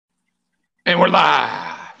And we're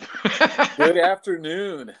live. Good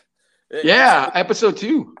afternoon. Yeah, episode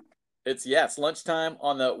 2. It's lunchtime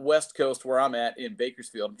on the West Coast where I'm at in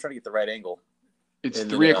Bakersfield. I'm trying to get the right angle. It's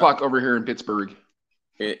 3 o'clock over here in Pittsburgh.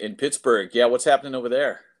 In Pittsburgh. Yeah, what's happening over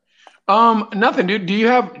there? Nothing, dude. Do you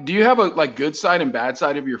have a like good side and bad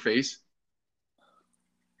side of your face?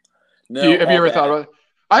 No. Have you ever thought about it?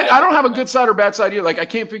 I don't have a good side or bad side either. Like I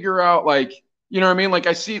can't figure out like, you know what I mean? Like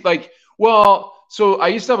I see like, well, so I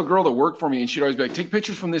used to have a girl that worked for me and she'd always be like, take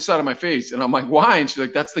pictures from this side of my face. And I'm like, why? And she's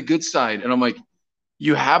like, that's the good side. And I'm like,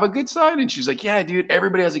 you have a good side? And she's like, yeah, dude,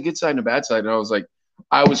 everybody has a good side and a bad side. And I was like,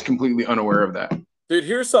 I was completely unaware of that. Dude,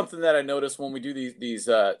 here's something that I noticed when we do these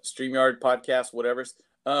StreamYard podcasts, whatever.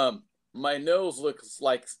 My nose looks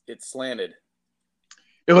like it's slanted.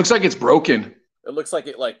 It looks like it's broken. It looks like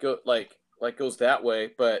it goes that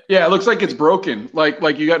way, but yeah, it looks like it's broken. Like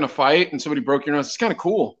you got in a fight and somebody broke your nose. It's kind of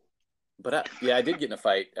cool. But I did get in a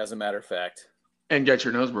fight, as a matter of fact. And got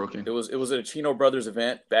your nose broken. It was at a Chino Brothers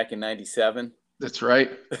event back in '97. That's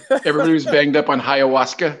right. Everybody was banged up on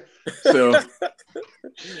ayahuasca. So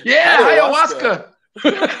yeah, ayahuasca.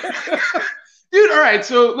 Dude, all right.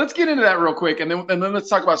 So let's get into that real quick, and then let's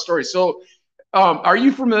talk about stories. So, are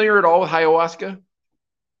you familiar at all with ayahuasca?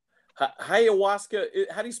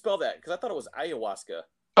 Ayahuasca. How do you spell that? Because I thought it was ayahuasca.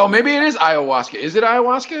 Oh, maybe it is ayahuasca. Is it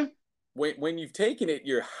ayahuasca? When you've taken it,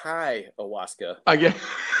 you're high ayahuasca. I guess.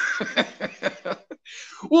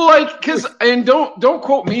 Well, like, and don't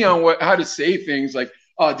quote me on how to say things. Like,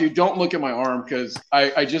 oh, dude, don't look at my arm because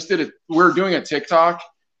I just did it. We're doing a TikTok,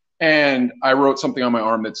 and I wrote something on my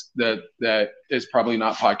arm that is probably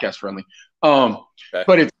not podcast friendly. Okay.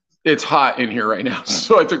 But it's hot in here right now,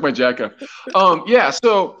 so I took my jacket off. Yeah,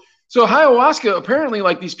 so ayahuasca, apparently,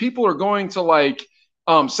 like these people are going to like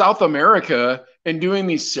South America and doing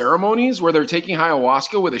these ceremonies where they're taking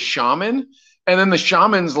ayahuasca with a shaman, and then the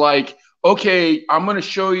shaman's like, okay, I'm going to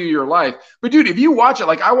show you your life. But dude, if you watch it,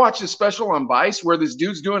 like I watched a special on Vice where this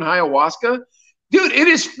dude's doing ayahuasca. Dude, it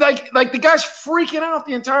is like the guy's freaking out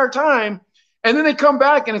the entire time. And then they come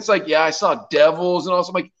back and it's like, yeah, I saw devils and all.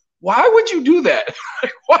 I'm like, why would you do that?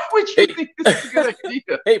 Why would you think this is a good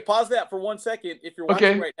idea? Hey, pause that for 1 second. If you're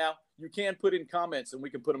watching right now, you can put in comments and we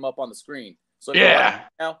can put them up on the screen. So yeah.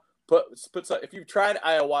 Now if you've tried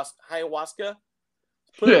ayahuasca,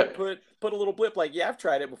 put a little blip like, yeah, I've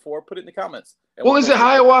tried it before. Put it in the comments. Well, is it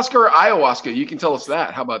ayahuasca or ayahuasca? You can tell us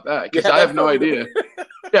that. How about that? Because I have no idea.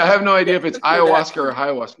 Yeah, I have no idea if it's ayahuasca or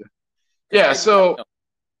ayahuasca. Yeah, so,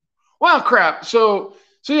 well, crap. So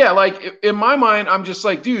yeah, like in my mind, I'm just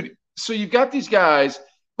like, dude, so you've got these guys,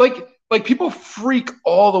 like people freak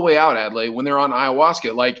all the way out, Adlai, when they're on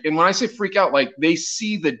ayahuasca. Like, and when I say freak out, like they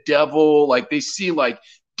see the devil, like they see like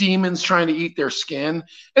demons trying to eat their skin.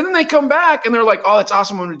 And then they come back and they're like, oh, that's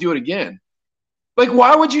awesome. I'm going to do it again. Like,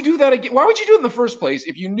 why would you do that again? Why would you do it in the first place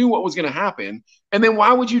if you knew what was going to happen? And then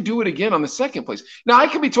why would you do it again on the second place? Now, I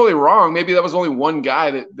could be totally wrong. Maybe that was only one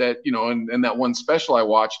guy that you know, in that one special I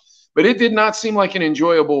watched. But it did not seem like an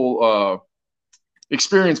enjoyable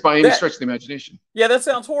experience by any stretch of the imagination. Yeah, that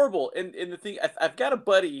sounds horrible. And the thing, I've got a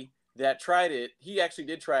buddy that tried it. He actually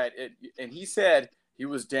did try it. And he said he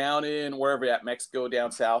was down in wherever at Mexico,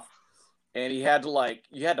 down south. And you had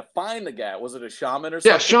to find the guy. Was it a shaman or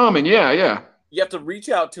something? Yeah, shaman. Yeah. You have to reach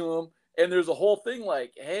out to him, and there's a whole thing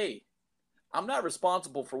like, hey, I'm not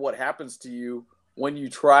responsible for what happens to you when you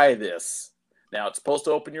try this. Now, it's supposed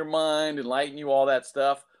to open your mind, enlighten you, all that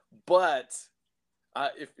stuff, but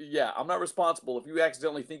I'm not responsible. If you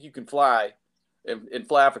accidentally think you can fly and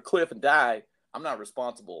fly off a cliff and die, I'm not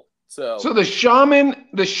responsible. So the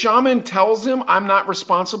shaman tells him, I'm not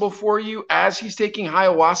responsible for you as he's taking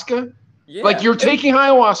ayahuasca? Yeah. Like you're taking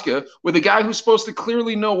ayahuasca with a guy who's supposed to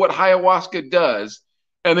clearly know what ayahuasca does.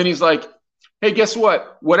 And then he's like, hey, guess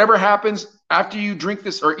what? Whatever happens after you drink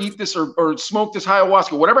this or eat this or smoke this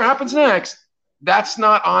ayahuasca, whatever happens next, that's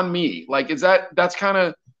not on me. Like, that's kind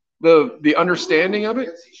of the understanding of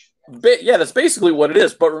it? Yeah, that's basically what it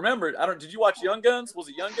is. But remember, did you watch Young Guns? Was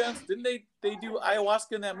it Young Guns? Didn't they do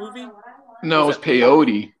ayahuasca in that movie? No, it was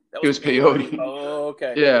peyote. It was peyote. Oh,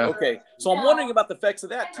 okay. Yeah. Okay. So I'm wondering about the effects of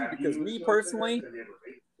that too, because me personally,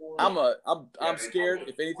 I'm scared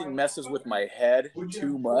if anything messes with my head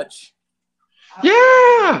too much.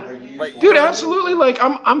 Yeah. Like, dude, absolutely. Like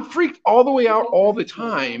I'm freaked all the way out all the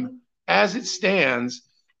time as it stands.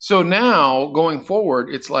 So now going forward,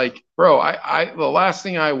 it's like, bro, I the last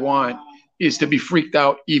thing I want is to be freaked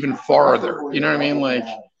out even farther. You know what I mean? Like,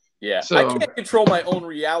 yeah. So, I can't control my own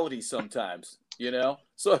reality sometimes. You know,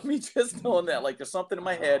 so me just knowing that, like, there's something in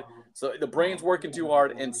my head, so the brain's working too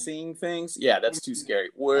hard and seeing things, yeah, that's too scary,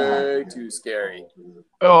 way too scary.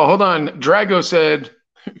 Oh, hold on. Drago said,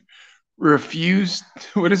 Refused.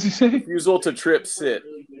 What does he say? Refusal to trip sit.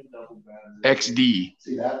 XD.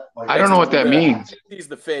 I don't know what that means. He's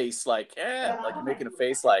the face, like like you're making a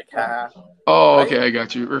face, like haha. Oh, Right? okay, I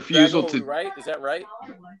got you. Refusal Drago, to right? Is that right?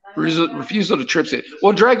 refusal to trip sit.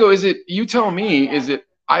 Well, Drago, is it? You tell me. Is it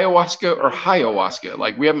ayahuasca or ayahuasca?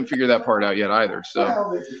 Like we haven't figured that part out yet either.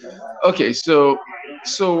 So, okay, so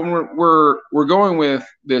we're going with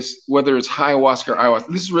this, whether it's ayahuasca or ayahuasca.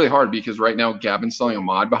 This is really hard because right now Gavin's selling a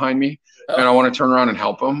mod behind me, and I want to turn around and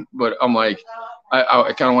help him, but I'm like,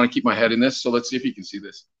 I kind of want to keep my head in this. So let's see if you can see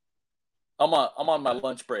this. I'm on my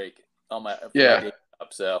lunch break on my yeah.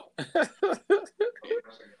 So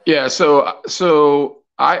yeah. So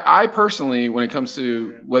I personally, when it comes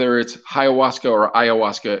to whether it's ayahuasca or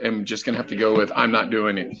ayahuasca, am just gonna have to go with I'm not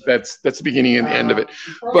doing it. That's the beginning and the end of it.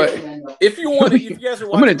 But if you want, if you guys are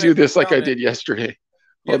watching, I'm gonna do this like I did yesterday.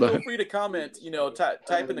 Yeah, feel free to comment. You know,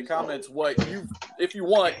 type in the comments what you, if you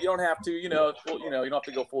want. You don't have to. You know, you don't have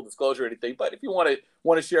to go full disclosure or anything. But if you want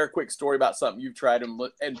to share a quick story about something you've tried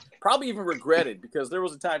and probably even regretted, because there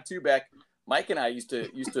was a time too back. Mike and I used to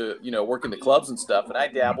work in the clubs and stuff, and I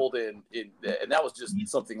dabbled in and that was just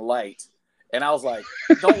something light. And I was like,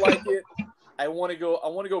 don't like it. I want to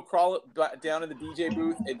go crawl down in the DJ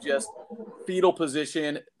booth and just fetal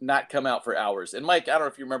position, not come out for hours. And Mike, I don't know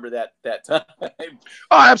if you remember that time.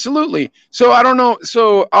 Oh, absolutely. So I don't know.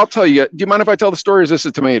 So I'll tell you. Do you mind if I tell the story? Or is this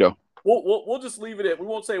a tomato? We'll just leave it at. We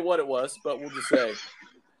won't say what it was, but we'll just say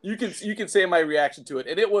you can say my reaction to it.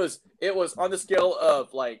 And it was on the scale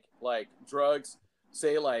of like drugs,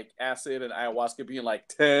 say like acid and ayahuasca being like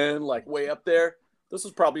 10, like way up there. This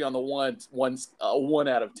was probably on the 1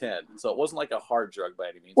 out of 10. So it wasn't like a hard drug by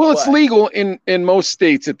any means. Well, it's legal in most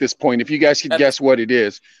states at this point, if you guys could guess what it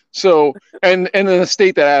is. So, and in the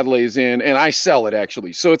state that Adelaide's in, and I sell it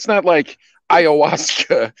actually. So it's not like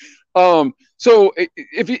ayahuasca. So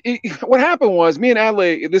what happened was me and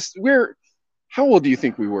Adelaide, how old do you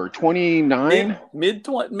think we were? 29? Mid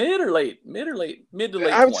to late? Mid to late 20s.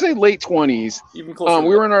 I would say late 20s. Even closer.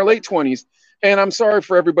 We were in our late 20s. And I'm sorry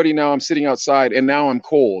for everybody now. I'm sitting outside and now I'm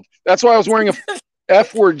cold. That's why I was wearing a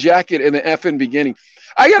F word jacket in the effing beginning.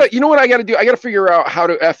 You know what I got to do? I got to figure out how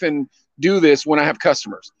to effing do this when I have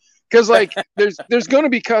customers. Because like there's going to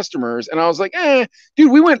be customers. And I was like,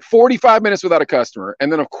 dude, we went 45 minutes without a customer.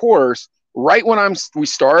 And then of course, right when we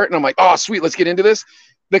start and I'm like, oh, sweet, let's get into this.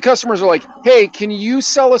 The customers are like, hey, can you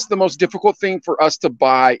sell us the most difficult thing for us to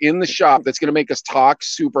buy in the shop that's going to make us talk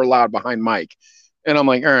super loud behind Mike? And I'm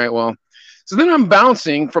like, all right, well. So then I'm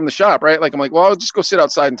bouncing from the shop, right? Like, I'm like, well, I'll just go sit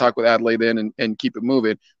outside and talk with Adelaide then and keep it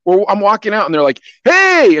moving. Well, I'm walking out and they're like,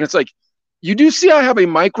 hey, and it's like, you do see I have a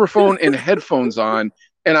microphone and headphones on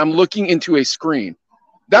and I'm looking into a screen.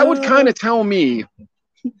 That would kind of tell me,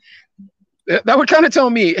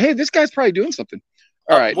 hey, this guy's probably doing something.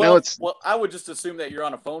 All right. Well, now well, I would just assume that you're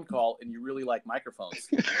on a phone call and you really like microphones.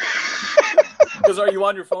 Because are you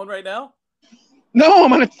on your phone right now? No,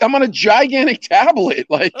 I'm on a gigantic tablet.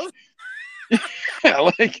 Like, yeah,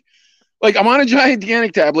 like I'm on a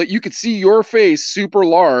gigantic tablet. You could see your face super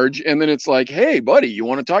large, and then it's like, hey, buddy, you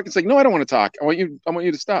want to talk? It's like, no, I don't want to talk. I want you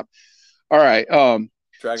to stop. All right. So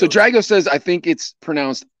Drago says, I think it's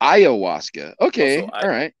pronounced ayahuasca. Okay. All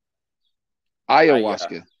right.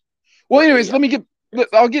 Ayahuasca. Well, anyways,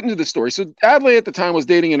 I'll get into the story. So Adelaide at the time was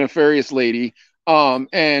dating a nefarious lady.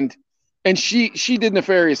 And she did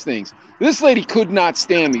nefarious things. This lady could not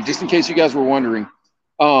stand me, just in case you guys were wondering.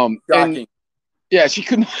 Shocking. Yeah, she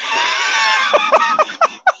couldn't.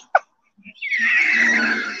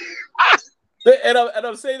 and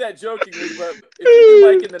I'm saying that jokingly, but if you do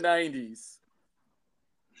like in the 90s,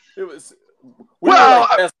 it was we were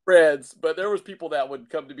like best friends, but there was people that would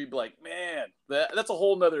come to be like, man, that's a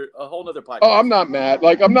whole nother podcast. Oh, I'm not mad.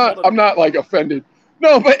 Like I'm not like offended.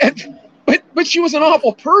 No, but she was an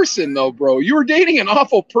awful person though, bro. You were dating an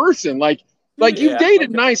awful person. Like you've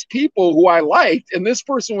dated nice people who I liked, and this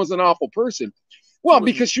person was an awful person. Well,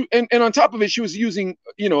 because she and on top of it, she was using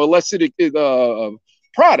illicit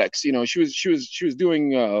products. She was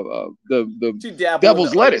doing the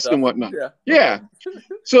devil's lettuce and whatnot. Yeah.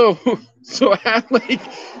 So Adelaide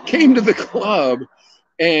came to the club,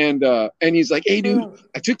 and he's like, hey, dude,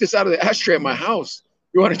 I took this out of the ashtray at my house.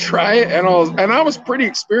 You want to try it? And I was pretty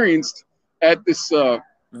experienced at this at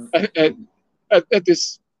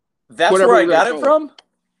this. That's where I got it from?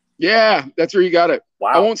 Yeah, that's where you got it.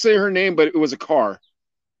 Wow. I won't say her name, but it was a car.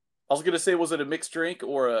 I was gonna say, was it a mixed drink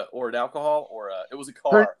or an alcohol it was a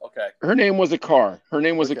car? Okay. Her name was a car.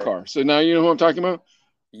 A car. So now you know who I'm talking about?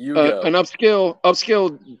 An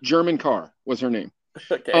upscale German car was her name.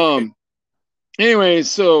 Okay.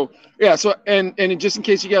 Anyways, so yeah, and just in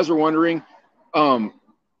case you guys were wondering,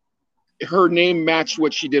 her name matched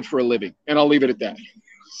what she did for a living, and I'll leave it at that.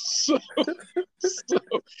 So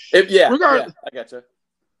I gotcha.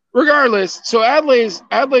 Regardless, so Adlai's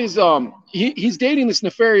he's dating this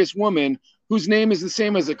nefarious woman whose name is the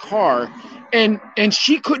same as a car, and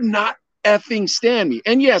she could not effing stand me.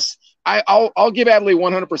 And yes, I'll give Adlai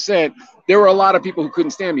 100%. There were a lot of people who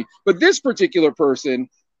couldn't stand me, but this particular person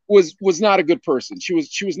was not a good person. She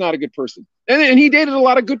was not a good person, and he dated a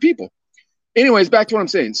lot of good people. Anyways, back to what I'm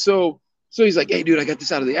saying. So he's like, "Hey, dude, I got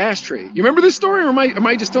this out of the ashtray. You remember this story, or am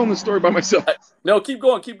I just telling the story by myself?" No, keep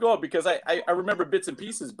going, because I remember bits and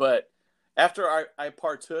pieces. But after I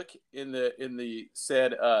partook in the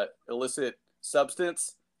said illicit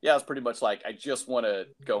substance, yeah, I was pretty much like, I just want to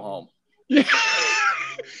go home. Yeah.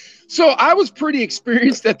 So I was pretty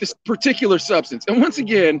experienced at this particular substance, and once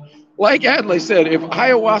again, like Adlai said, if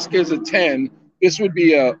ayahuasca is a 10, this would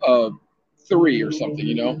be a 3 or something,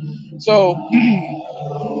 you know.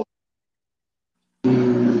 So.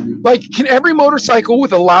 Like, can every motorcycle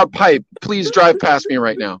with a loud pipe please drive past me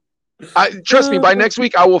right now? Trust me, by next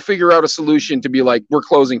week, I will figure out a solution to be like, we're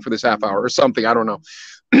closing for this half hour or something. I don't know.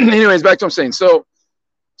 Anyways, back to what I'm saying. So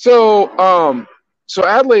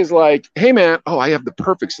Adlai's like, hey, man. Oh, I have the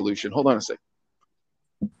perfect solution. Hold on a sec.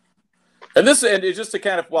 And it's just to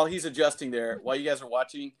kind of, while he's adjusting there, while you guys are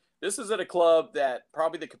watching, this is at a club that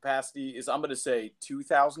probably the capacity is, I'm going to say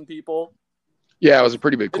 2,000 people. Yeah, it was a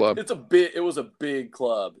pretty big club. It was a big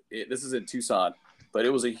club. This is in Tucson, but it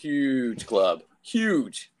was a huge club.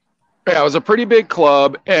 Huge. Yeah, it was a pretty big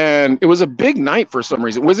club, and it was a big night for some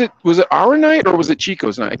reason. Was it our night or was it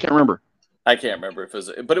Chico's night? I can't remember. I can't remember if it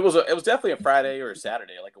was, but it was definitely a Friday or a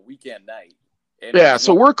Saturday, like a weekend night. And yeah,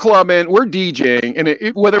 so we're clubbing, we're DJing,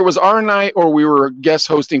 and whether it was our night or we were guest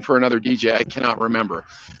hosting for another DJ, I cannot remember.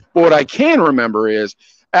 But what I can remember is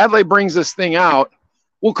Adlai brings this thing out.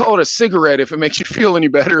 We'll call it a cigarette if it makes you feel any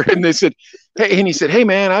better. And he said, hey,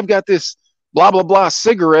 man, I've got this blah, blah, blah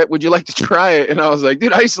cigarette. Would you like to try it? And I was like,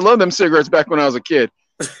 dude, I used to love them cigarettes back when I was a kid.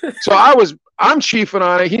 So I'm chiefing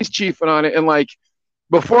on it. He's chiefing on it. And like,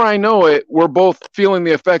 before I know it, we're both feeling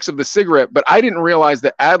the effects of the cigarette. But I didn't realize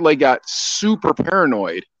that Adlai got super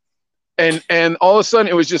paranoid. And all of a sudden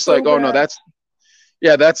it was just like, oh, no, that's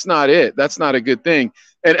not it. That's not a good thing.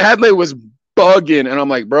 And Adlai was bugging, and I'm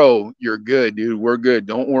like, bro, you're good, dude. We're good.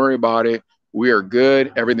 Don't worry about it. We are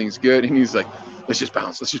good. Everything's good. And he's like, let's just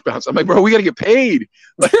bounce. I'm like, bro, we got to get paid.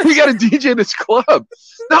 Like, we got to DJ this club.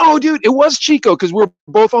 No, dude, it was Chico because we're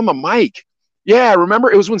both on the mic. Yeah,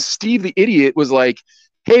 remember? It was when Steve the idiot was like,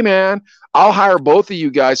 hey, man, I'll hire both of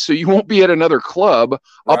you guys so you won't be at another club.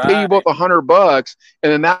 I'll pay you both $100,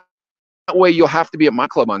 and then that way you'll have to be at my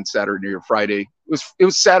club on Saturday or Friday. It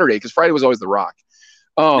was Saturday because Friday was always the Rock.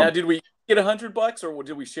 Now, did we get $100 or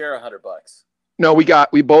did we share $100? No,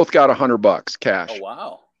 we both got $100 cash. Oh,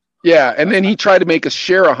 wow. Yeah, and then he tried to make us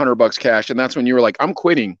share $100 cash, and that's when you were like, I'm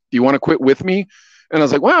quitting. Do you want to quit with me? And I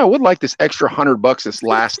was like, wow, I would like this extra $100 this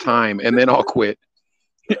last time, and then I'll quit.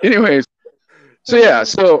 Anyways, so yeah,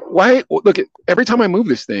 so look at every time I move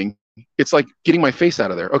this thing, it's like getting my face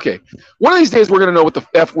out of there. Okay, one of these days we're gonna know what the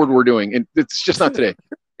F word we're doing, and it's just not today.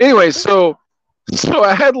 Anyways, so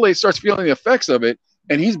Adlai starts feeling the effects of it,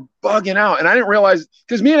 and he's bugging out. And I didn't realize,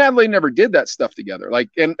 because me and Adlai never did that stuff together. Like,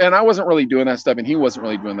 and I wasn't really doing that stuff, and he wasn't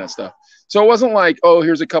really doing that stuff. So it wasn't like, oh,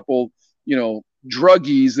 here's a couple,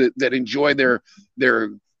 druggies that enjoy their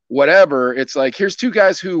whatever. It's like, here's two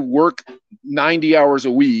guys who work 90 hours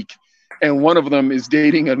a week, and one of them is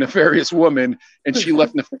dating a nefarious woman, and she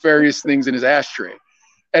left nefarious things in his ashtray.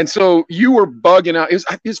 And so you were bugging out. It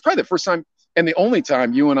was probably the first time and the only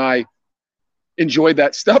time you and I enjoyed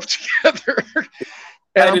that stuff together.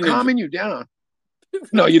 And I'm calming you down.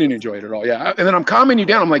 No, you didn't enjoy it at all. Yeah. And then I'm calming you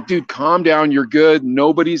down. I'm like, dude, calm down. You're good.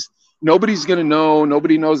 Nobody's going to know.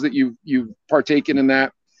 Nobody knows that you've partaken in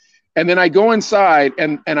that. And then I go inside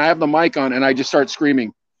and I have the mic on and I just start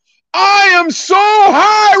screaming, I am so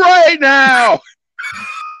high right now.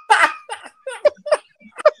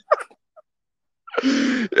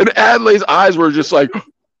 And Adlai's eyes were just like,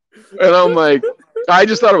 and I'm like, I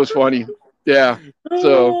just thought it was funny. Yeah.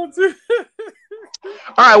 So, all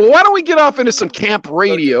right. Well, why don't we get off into some camp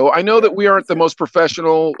radio? I know that we aren't the most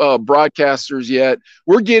professional broadcasters yet.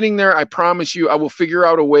 We're getting there. I promise you, I will figure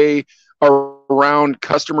out a way around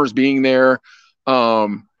customers being there.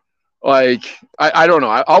 Like, I don't know.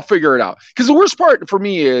 I'll figure it out. Because the worst part for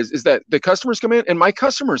me is that the customers come in and my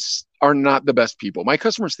customers are not the best people. My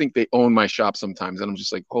customers think they own my shop sometimes. And I'm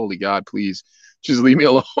just like, holy God, please just leave me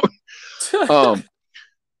alone.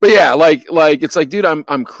 but yeah, like it's like, dude,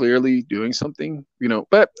 I'm clearly doing something, you know.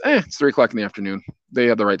 But it's 3 o'clock in the afternoon. They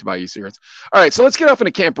have the right to buy e-cigarettes. All right, so let's get off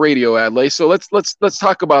into camp radio, Adley. So let's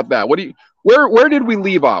talk about that. What do you where did we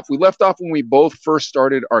leave off? We left off when we both first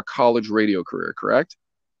started our college radio career, correct?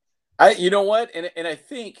 You know what, and I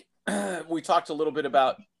think we talked a little bit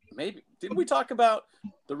about, maybe didn't we talk about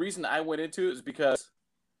the reason I went into it is because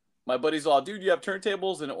my buddy's all, dude, you have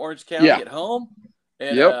turntables in Orange County at home?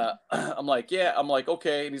 And I'm like, yeah. I'm like,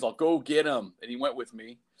 okay. And he's like, go get them. And he went with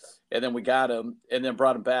me. And then we got him and then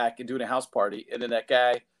brought him back and doing a house party. And then that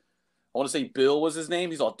guy, I want to say Bill was his name.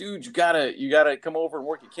 He's all, dude, you gotta come over and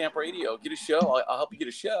work at camp radio. Get a show. I'll help you get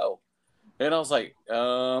a show. And I was like,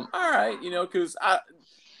 all right, you know, because I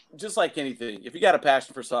just like anything, if you got a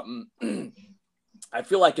passion for something, I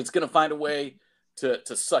feel like it's gonna find a way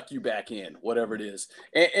to suck you back in, whatever it is.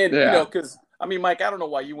 And you know, because I mean, Mike, I don't know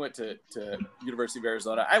why you went to University of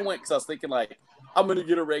Arizona. I went because I was thinking, like, I'm going to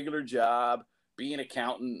get a regular job, be an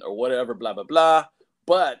accountant or whatever, blah, blah, blah.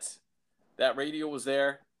 But that radio was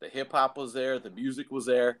there. The hip hop was there. The music was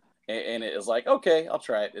there. And it was like, okay, I'll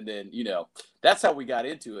try it. And then, you know, that's how we got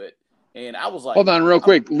into it. And I was like, hold on real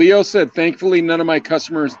quick. Leo said, thankfully, none of my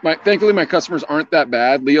customers, my customers aren't that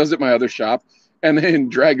bad. Leo's at my other shop. And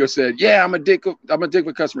then Drago said, yeah, I'm a dick of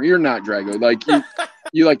a customer. You're not, Drago. Like,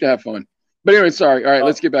 you like to have fun. But anyway, sorry. All right,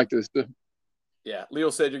 let's get back to this. Yeah, Leo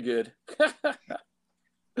said you're good.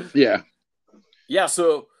 Yeah. Yeah,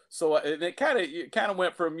 so it kind of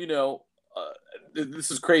went from, you know, this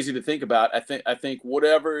is crazy to think about. I think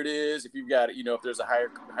whatever it is, if you've got it, you know, if there's a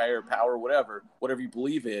higher power, whatever you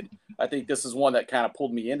believe in, I think this is one that kind of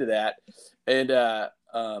pulled me into that. And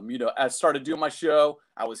you know, I started doing my show.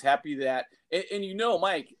 I was happy that, and you know,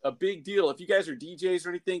 Mike, a big deal. If you guys are DJs or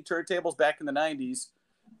anything, turntables back in the 90s,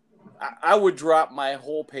 I would drop my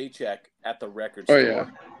whole paycheck at the record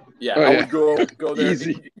store. I would go there.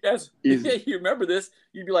 Easy. Easy. Yeah, you remember this?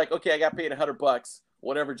 You'd be like, okay, I got paid $100,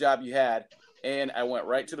 whatever job you had, and I went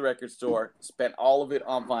right to the record store, spent all of it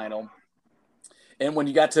on vinyl. And when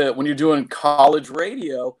you're doing college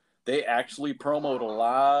radio, they actually promote a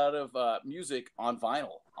lot of music on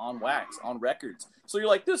vinyl, on wax, on records. So you're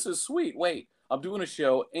like, this is sweet. Wait, I'm doing a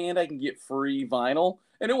show and I can get free vinyl,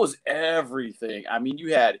 and it was everything. I mean,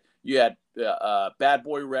 you had Bad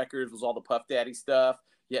Boy Records was all the Puff Daddy stuff.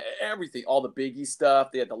 Yeah, everything, all the Biggie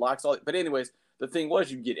stuff. They had the locks. But anyways, the thing was,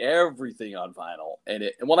 you get everything on vinyl, and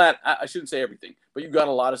I shouldn't say everything, but you got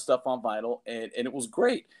a lot of stuff on vinyl, and it was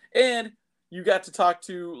great. And you got to talk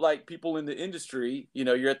to like people in the industry. You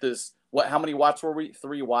know, you're at this. How many watts were we?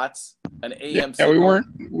 3 watts, an AM. Yeah, we weren't.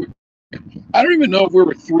 I don't even know if we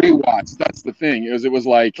were 3 watts. That's the thing. It was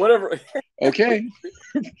like whatever. Okay.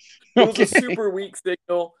 It was a super weak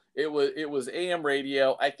signal. It was AM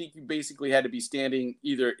radio. I think you basically had to be standing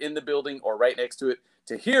either in the building or right next to it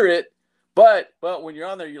to hear it. But when you're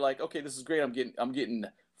on there, you're like, okay, this is great. I'm getting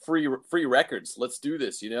free records. Let's do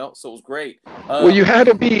this, you know? So it was great. Well, you had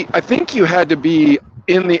to be, I think you had to be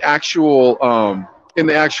in the actual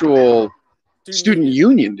student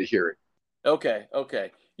union to hear it. Okay.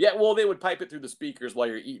 Yeah, well, they would pipe it through the speakers while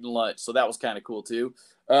you're eating lunch, so that was kind of cool too.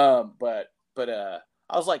 But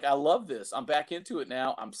I was like, I love this. I'm back into it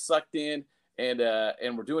now. I'm sucked in, and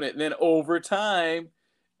we're doing it. And then over time,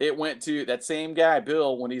 it went to that same guy,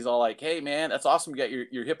 Bill, when he's all like, hey, man, that's awesome. You got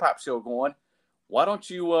your hip hop show going. Why don't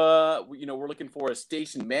you, you know, we're looking for a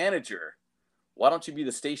station manager. Why don't you be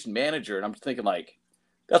the station manager? And I'm thinking, like,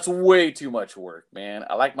 that's way too much work, man.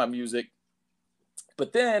 I like my music.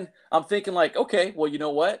 But then I'm thinking, like, okay, well, you know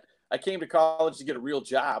what? I came to college to get a real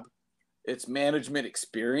job. It's management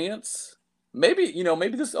experience. Maybe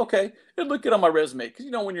this, okay, look it on my resume. Because,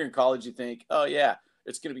 you know, when you're in college, you think, oh, yeah,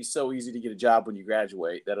 it's going to be so easy to get a job when you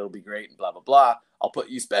graduate that it'll be great and blah, blah, blah. I'll put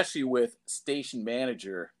you, especially with station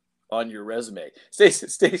manager on your resume.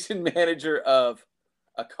 Station manager of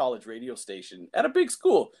a college radio station at a big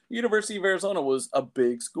school. University of Arizona was a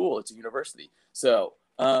big school. It's a university. So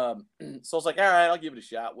I was like, all right, I'll give it a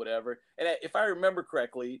shot, whatever. And if I remember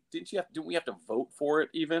correctly, didn't we have to vote for it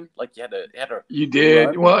even? Like you had to. You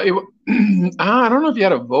did. Run? Well, I don't know if you had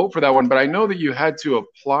to vote for that one, but I know that you had to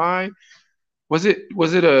apply. Was it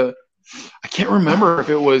I can't remember if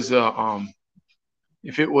it was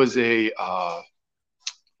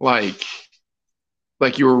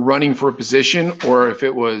like you were running for a position, or if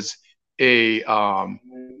it was like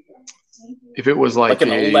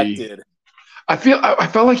an elected. I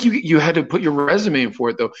felt like you had to put your resume in for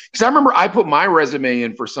it though, because I remember I put my resume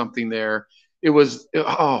in for something there. It was,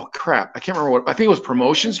 oh crap, I can't remember what. I think it was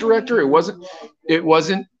promotions director. It wasn't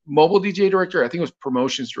mobile DJ director. I think it was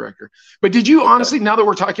promotions director. But did you honestly, now that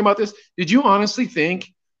we're talking about this, did you honestly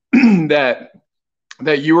think that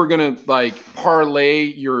that you were gonna like parlay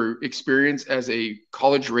your experience as a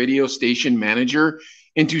college radio station manager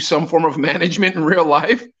into some form of management in real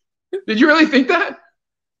life? Did you really think that?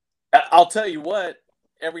 I'll tell you what.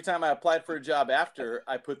 Every time I applied for a job after,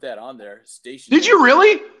 I put that on there. Station. Did you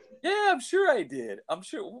really? Yeah, I'm sure I did. I'm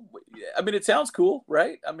sure. I mean, it sounds cool,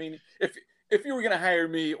 right? I mean, if you were going to hire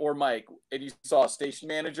me or Mike and you saw a station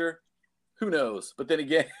manager, who knows? But then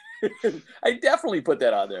again, I definitely put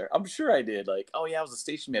that on there. I'm sure I did. Like, oh yeah, I was a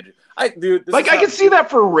station manager. Dude, like I could see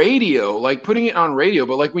that for radio, like putting it on radio.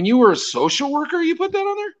 But like when you were a social worker, you put that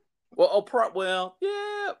on there. Well,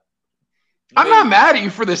 yeah. I'm not mad at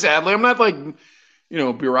you for this, Adley. I'm not like,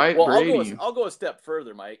 be right. Well, I'll go a step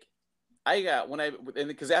further, Mike. I got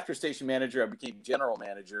because after station manager, I became general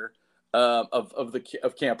manager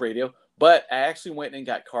of Camp Radio. But I actually went and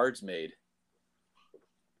got cards made.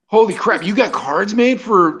 Holy crap! You got cards made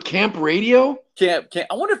for Camp Radio? Camp.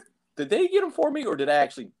 I wonder did they get them for me or did I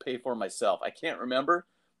actually pay for them myself? I can't remember,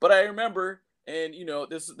 but I remember, and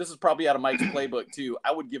this is probably out of Mike's playbook too.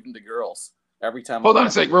 I would give them to girls. Every time. Hold on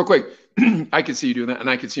a sec, real quick. I could see you doing that, and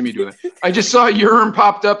I could see me doing that. I just saw Urim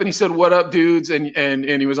popped up, and he said, "What up, dudes?" And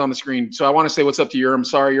he was on the screen. So I want to say, "What's up to Urim?"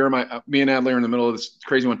 Sorry, Urim. Me and Adler are in the middle of this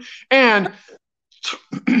crazy one. And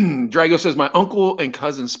Drago says, "My uncle and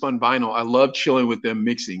cousin spun vinyl. I love chilling with them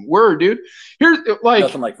mixing." Word, dude. Here's like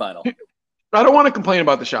nothing like vinyl. I don't want to complain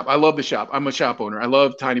about the shop. I love the shop. I'm a shop owner. I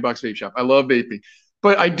love Tiny Box Vape Shop. I love vaping.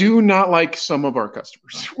 But I do not like some of our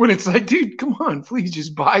customers when it's like, dude, come on, please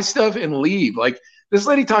just buy stuff and leave. Like this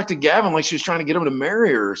lady talked to Gavin like she was trying to get him to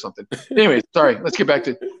marry her or something. Anyways, sorry. Let's get back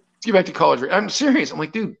to college. I'm serious. I'm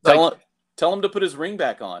like, dude, tell him to put his ring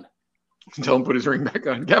back on. Tell him to put his ring back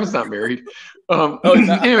on. Gavin's not married.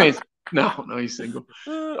 Anyways, no, he's single.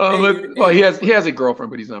 He has a girlfriend,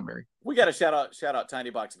 but he's not married. We got to shout out Tiny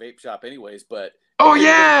Box Vape Shop, anyways. But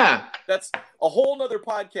that's a whole nother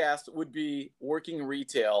podcast. Would be working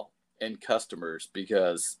retail and customers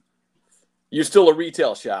because you're still a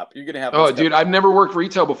retail shop. You're gonna have. Oh, dude, I've never worked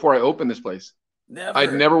retail before I opened this place. Never.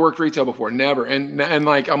 I'd never worked retail before, never. And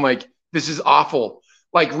like I'm like, this is awful.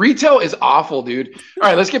 Like retail is awful, dude. All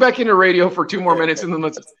right, let's get back into radio for 2 more minutes, and then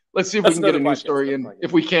let's see if we can get a new story in.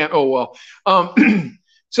 If we can't, oh well.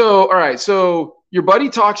 So all right, so your buddy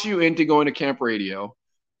talks you into going to Camp Radio.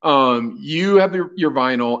 You have your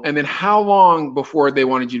vinyl, and then how long before they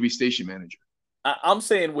wanted you to be station manager? I'm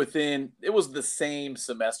saying it was the same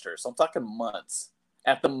semester, so I'm talking months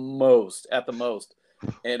at the most.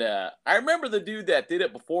 And I remember the dude that did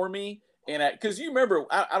it before me. And because you remember,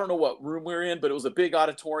 I don't know what room we were in, but it was a big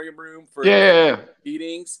auditorium room for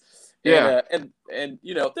meetings. And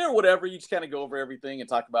there, whatever, you just kind of go over everything and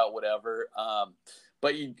talk about whatever.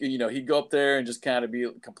 But he'd go up there and just kind of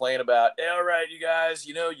complain about, hey, all right, you guys,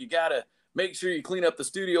 you got to make sure you clean up the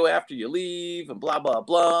studio after you leave and blah, blah,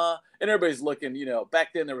 blah. And everybody's looking,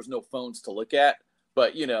 back then there was no phones to look at,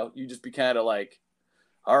 but, you just be kind of like,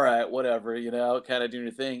 all right, whatever, kind of doing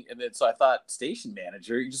your thing. And then so I thought station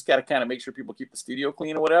manager, you just got to kind of make sure people keep the studio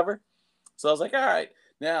clean or whatever. So I was like, all right.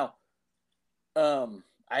 Now, I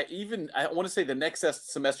want to say the next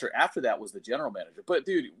semester after that was the general manager. But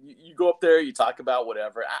dude, you go up there, you talk about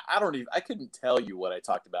whatever. I couldn't tell you what I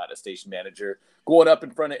talked about as station manager, going up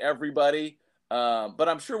in front of everybody. But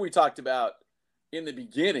I'm sure we talked about in the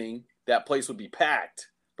beginning that place would be packed.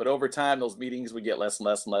 But over time, those meetings would get less and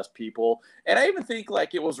less and less people. And I even think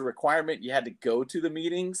like it was a requirement you had to go to the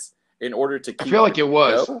meetings in order to keep. I feel like it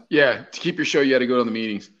was. Show. Yeah, to keep your show, you had to go to the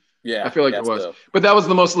meetings. Yeah, I feel like it was. So. But that was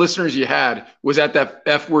the most listeners you had was at that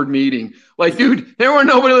F word meeting. Like, dude, there were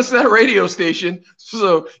nobody listening to that radio station.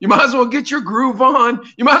 So you might as well get your groove on.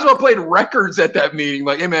 You might as well play records at that meeting.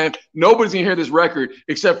 Like, hey, man, nobody's going to hear this record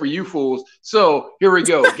except for you fools. So here we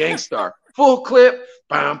go. Gangstar. Full clip.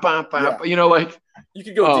 Bam, bam, bam. Yeah. Like. You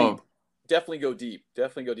could go deep. Definitely go deep.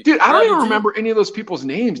 Dude, I don't even remember any of those people's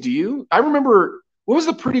names. Do you? I remember, what was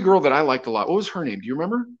the pretty girl that I liked a lot? What was her name? Do you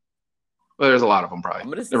remember? Well, there's a lot of them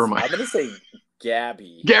probably. Never mind. I'm going to say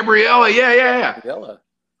Gabby. Gabriella. Yeah.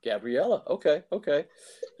 Gabriella. Okay.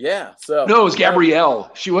 Yeah. So no, it was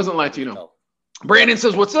Gabrielle. She wasn't Latino. No. Brandon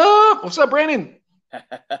says, what's up? What's up, Brandon?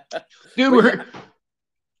 Dude,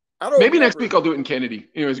 maybe next week I'll do it in Kennedy.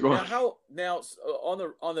 Anyways, go on. Now on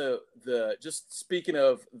the just speaking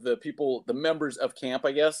of the people, the members of camp,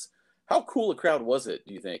 I guess. How cool a crowd was it?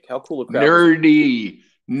 Do you think? How cool a crowd? Nerdy.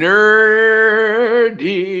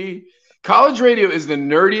 College radio is the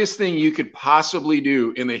nerdiest thing you could possibly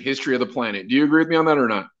do in the history of the planet. Do you agree with me on that or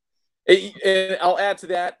not? And I'll add to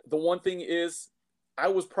that. The one thing is, I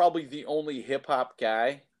was probably the only hip hop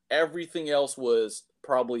guy. Everything else was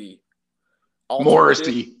probably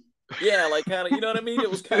Morrissey. Yeah, like kind of, you know what I mean? It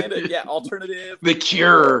was kind of, yeah, alternative, The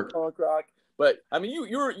Cure. punk rock. But I mean,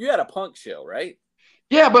 you had a punk show, right?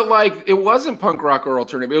 Yeah, but like it wasn't punk rock or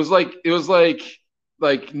alternative. It was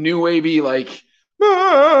like new wavy like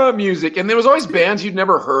music, and there was always bands you'd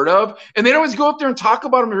never heard of, and they'd always go up there and talk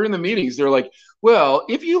about them during the meetings. They're like, "Well,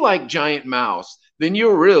 if you like Giant Mouse, then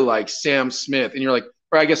you'll really like Sam Smith," and you're like,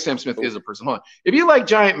 or I guess Sam Smith is a person. Hold on. If you like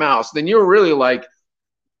Giant Mouse, then you'll really like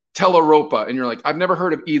Teleropa, and you're like, "I've never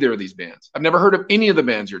heard of either of these bands. I've never heard of any of the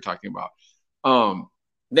bands you're talking about." Um,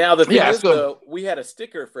 Now the thing yeah, is, so though, we had a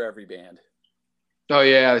sticker for every band. oh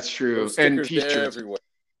yeah, that's true, Those and stickers T-shirts.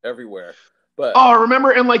 everywhere. But Oh,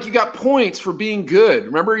 remember, and like you got points for being good.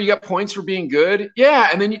 Remember, you got points for being good. Yeah,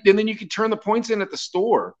 and then you could turn the points in at the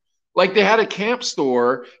store. Like they had a camp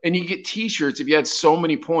store, and you get T-shirts if you had so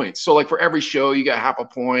many points. So like for every show, you got half a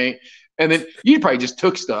point, and then you probably just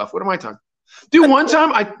took stuff. What am I talking? Dude, one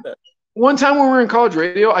time when we were in college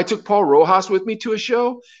radio, I took Paul Rojas with me to a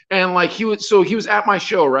show, and like he was at my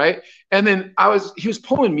show, right? And then he was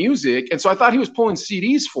pulling music, and so I thought he was pulling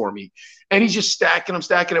CDs for me, and he's just stacking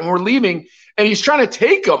them. We're leaving, and he's trying to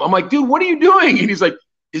take them. I'm like, dude, what are you doing? And he's like,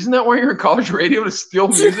 isn't that why you're in college radio, to steal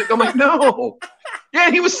music? I'm like, no. Yeah,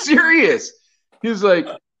 and he was serious. He was like,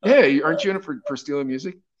 hey, aren't you in it for stealing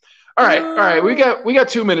music? All right. We got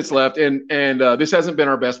 2 minutes left, and this hasn't been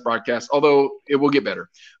our best broadcast, although it will get better.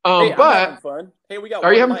 hey, I'm But having fun. Hey, we got are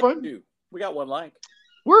one you having like, fun? too. We got one like.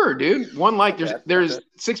 Word, dude. One like. There's Okay.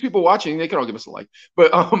 6 people watching. They can all give us a like.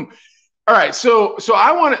 But all right. So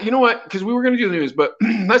I want to, you know what? Because we were going to do the news, but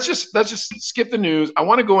let's just skip the news. I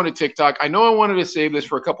want to go into TikTok. I know I wanted to save this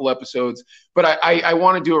for a couple episodes, but I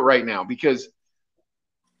want to do it right now because.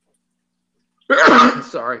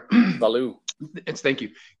 Sorry. Baloo. Thank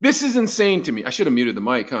you. This is insane to me. I should have muted the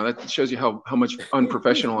mic, huh? That shows you how much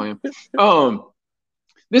unprofessional I am.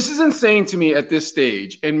 This is insane to me at this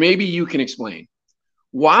stage, and maybe you can explain.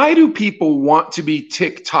 Why do people want to be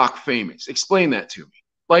TikTok famous? Explain that to me.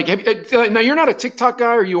 Like, now you're not a TikTok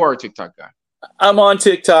guy, or you are a TikTok guy? I'm on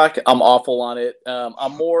TikTok. I'm awful on it.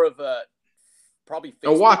 I'm more of a probably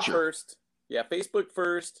Facebook first. Yeah, Facebook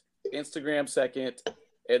first, Instagram second,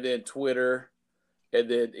 and then Twitter. And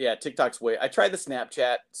then, yeah, TikTok's way. I tried the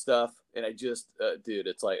Snapchat stuff, and I just, dude,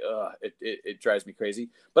 it's like, it drives me crazy.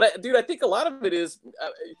 But, I think a lot of it is,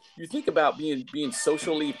 you think about being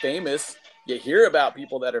socially famous. You hear about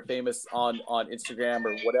people that are famous on Instagram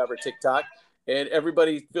or whatever, TikTok, and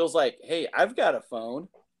everybody feels like, hey, I've got a phone.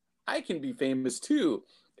 I can be famous too.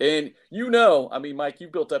 And I mean, Mike, you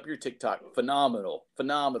built up your TikTok. Phenomenal,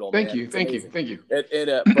 Thank man. you. But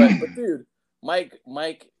dude, Mike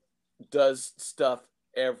does stuff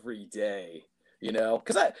every day,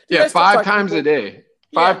 because yeah, 5 times a day,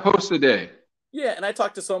 5 posts a day. Yeah, and I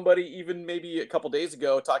talked to somebody even maybe a couple days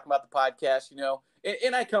ago talking about the podcast,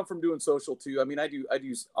 and I come from doing social too. I mean, I do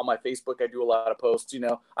on my Facebook, I do a lot of posts,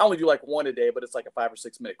 I only do like one a day, but it's like a 5 or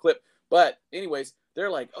 6 minute clip. But anyways, they're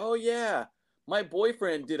like, oh yeah, my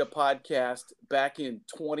boyfriend did a podcast back in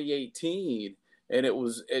 2018, and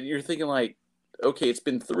you're thinking like, okay, it's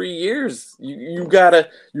been 3 years. You gotta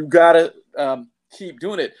keep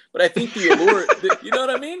doing it. But I think the allure, you know what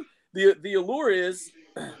I mean? The allure is,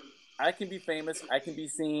 I can be famous, I can be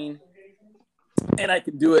seen, and I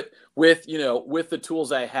can do it with the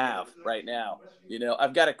tools I have right now.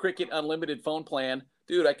 I've got a Cricket Unlimited phone plan,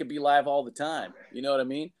 dude. I could be live all the time. You know what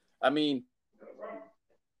I mean?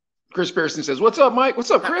 Chris Pearson says, "What's up, Mike? What's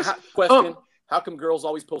up, Chris?" Question: how come girls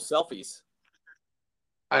always post selfies?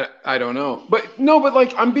 I don't know, but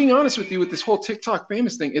like, I'm being honest with you with this whole TikTok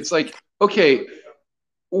famous thing. It's like, okay,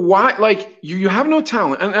 why? Like, you have no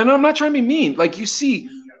talent, and I'm not trying to be mean. Like, you see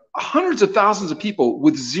hundreds of thousands of people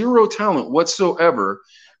with zero talent whatsoever,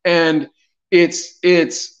 and it's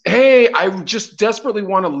hey, I just desperately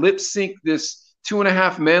want to lip sync this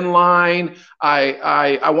 2.5 Men line.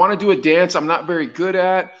 I want to do a dance I'm not very good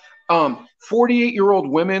at. 48-year-old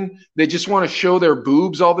women, they just want to show their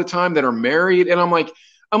boobs all the time that are married, and I'm like,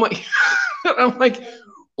 well,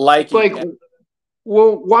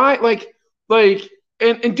 why?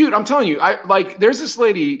 And dude, I'm telling you, there's this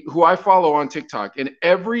lady who I follow on TikTok, and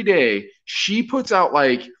every day she puts out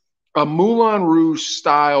like a Moulin Rouge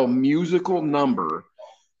style musical number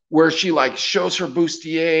where she like shows her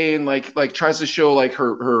bustier and like tries to show like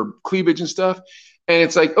her cleavage and stuff. And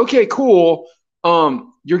it's like, okay, cool.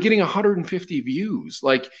 You're getting 150 views.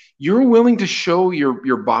 Like, you're willing to show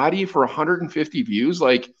your body for 150 views.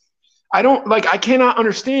 Like, I cannot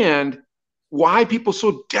understand why people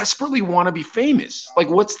so desperately want to be famous. Like,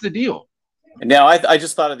 what's the deal? And now I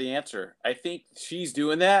just thought of the answer. I think she's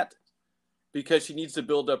doing that because she needs to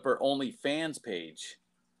build up her OnlyFans page.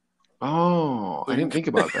 Oh, So I you didn't think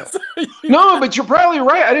about that. so No, but you're probably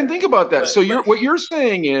right. I didn't think about that. So but what you're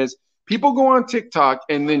saying is people go on TikTok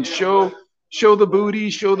and then show the booty,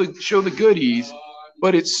 show the goodies,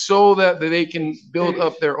 but it's so that they can build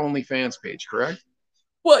up their OnlyFans page, correct?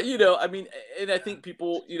 well, I mean, and I think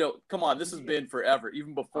people, come on, this has been forever,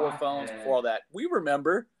 even before phones, before all that. We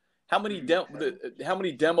remember how many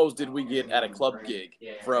demos did we get at a club gig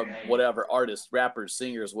from whatever artists, rappers,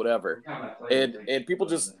 singers, whatever, and people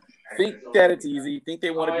just think that it's easy, think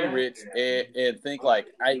they want to be rich, and think like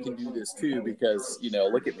I can do this too because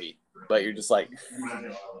look at me. But you're just like,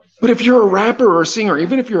 But if you're a rapper or a singer,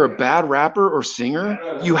 even if you're a bad rapper or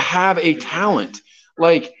singer, you have a talent.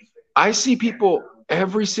 Like I see people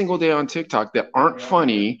every single day on TikTok that aren't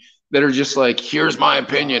funny that are just like, here's my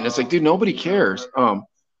opinion. It's like, dude, nobody cares. yeah.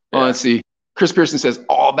 Let's see. Chris Pearson says,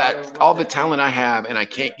 all the talent I have and I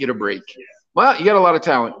can't get a break. Well, you got a lot of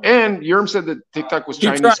talent. And Yerm said that TikTok was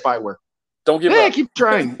Keep Chinese trying. spyware. Don't give Yeah, up. keep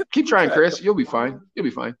trying. Keep Keep trying, trying. Chris. You'll be fine. You'll be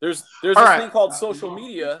fine. There's All this right. thing called social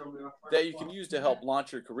media that you can use to help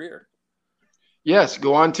launch your career. Yes,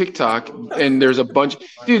 go on TikTok and there's a bunch,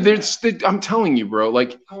 dude. I'm telling you, bro.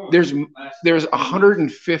 Like, there's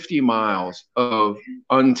 150 miles of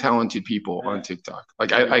untalented people on TikTok.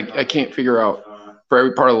 Like, I can't figure out for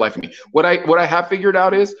every part of the life of me. What I have figured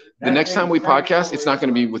out is the next time we podcast, it's not going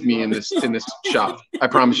to be with me in this shop. I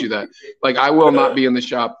promise you that. Like, I will not be in the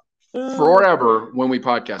shop forever when we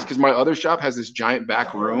podcast because my other shop has this giant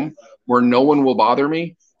back room where no one will bother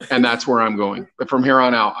me. And that's where I'm going. But from here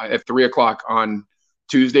on out at 3:00 on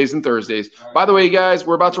Tuesdays and Thursdays. By the way, guys,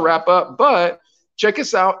 we're about to wrap up, but check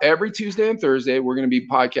us out every Tuesday and Thursday. We're going to be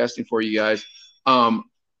podcasting for you guys.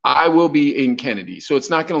 I will be in Kennedy, so it's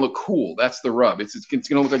not going to look cool. That's the rub. It's going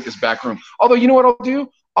to look like this back room. Although, you know what I'll do?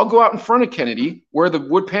 I'll go out in front of Kennedy where the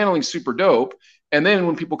wood paneling is super dope. And then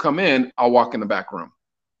when people come in, I'll walk in the back room.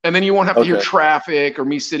 And then you won't have to hear traffic or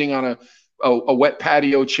me sitting on a wet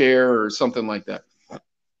patio chair or something like that.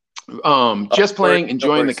 Just playing,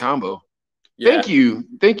 enjoying the combo. Yeah. Thank you.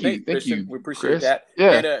 We appreciate Chris. that.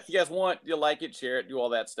 Yeah. And if you guys want, you like it, share it, do all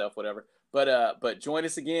that stuff, whatever. But join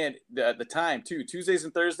us again. The time too, Tuesdays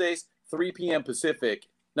and Thursdays, 3 p.m. Pacific.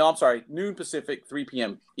 No, I'm sorry, noon Pacific, 3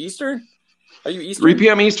 p.m. Eastern. Are you Eastern? 3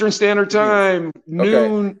 p.m. Eastern Standard Time,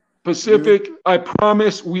 noon Pacific. I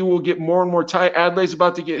promise we will get more and more tight. Adlai's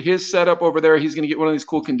about to get his set up over there. He's going to get one of these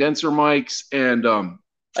cool condenser mics, and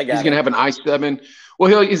he's going to have an i7.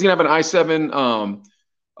 Well, he's going to have an i7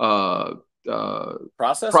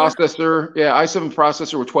 processor. Yeah, i7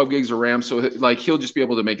 processor with 12 gigs of RAM. So like he'll just be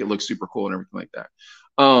able to make it look super cool and everything like that.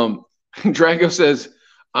 Drago says,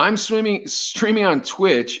 I'm streaming on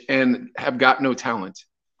Twitch and have got no talent.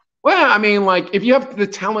 Well, I mean, like if you have the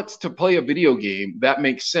talent to play a video game, that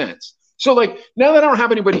makes sense. So like now that I don't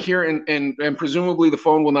have anybody here and presumably the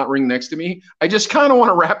phone will not ring next to me, I just kind of want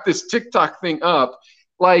to wrap this TikTok thing up.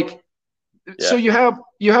 Like, so you have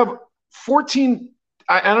 14,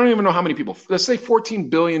 I don't even know how many people, let's say 14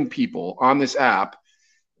 billion people on this app,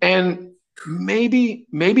 and maybe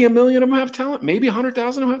 1 million of them have talent, maybe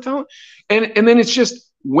 100,000 of them have talent. And then it's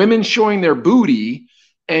just women showing their booty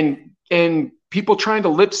and people trying to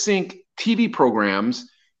lip sync TV programs.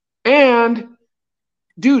 And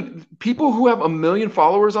dude, people who have 1 million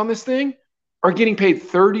followers on this thing are getting paid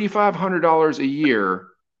 $3,500 a year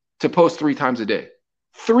to post 3 times a day.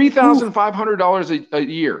 $3,500 a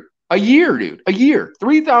year. A year, dude. A year.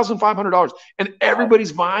 $3,500. And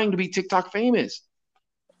everybody's vying to be TikTok famous.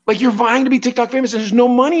 Like you're vying to be TikTok famous and there's no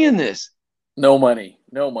money in this. No money.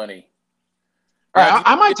 No money. All right,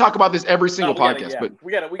 I might talk about this every single podcast, but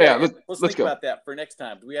we got let's think go. about that for next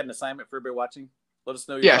time. Do we have an assignment for everybody watching? Let us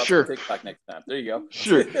know your thoughts on TikTok next time. There you go.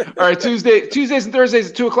 Sure. All right, Tuesdays and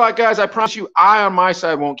Thursdays at 2:00, guys. I promise you, I on my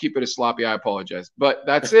side won't keep it as sloppy. I apologize, but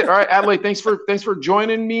that's it. All right, Adelaide, thanks for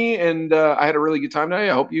joining me, and I had a really good time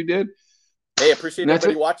today. I hope you did. Hey, appreciate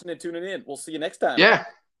everybody watching and tuning in. We'll see you next time.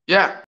 Yeah.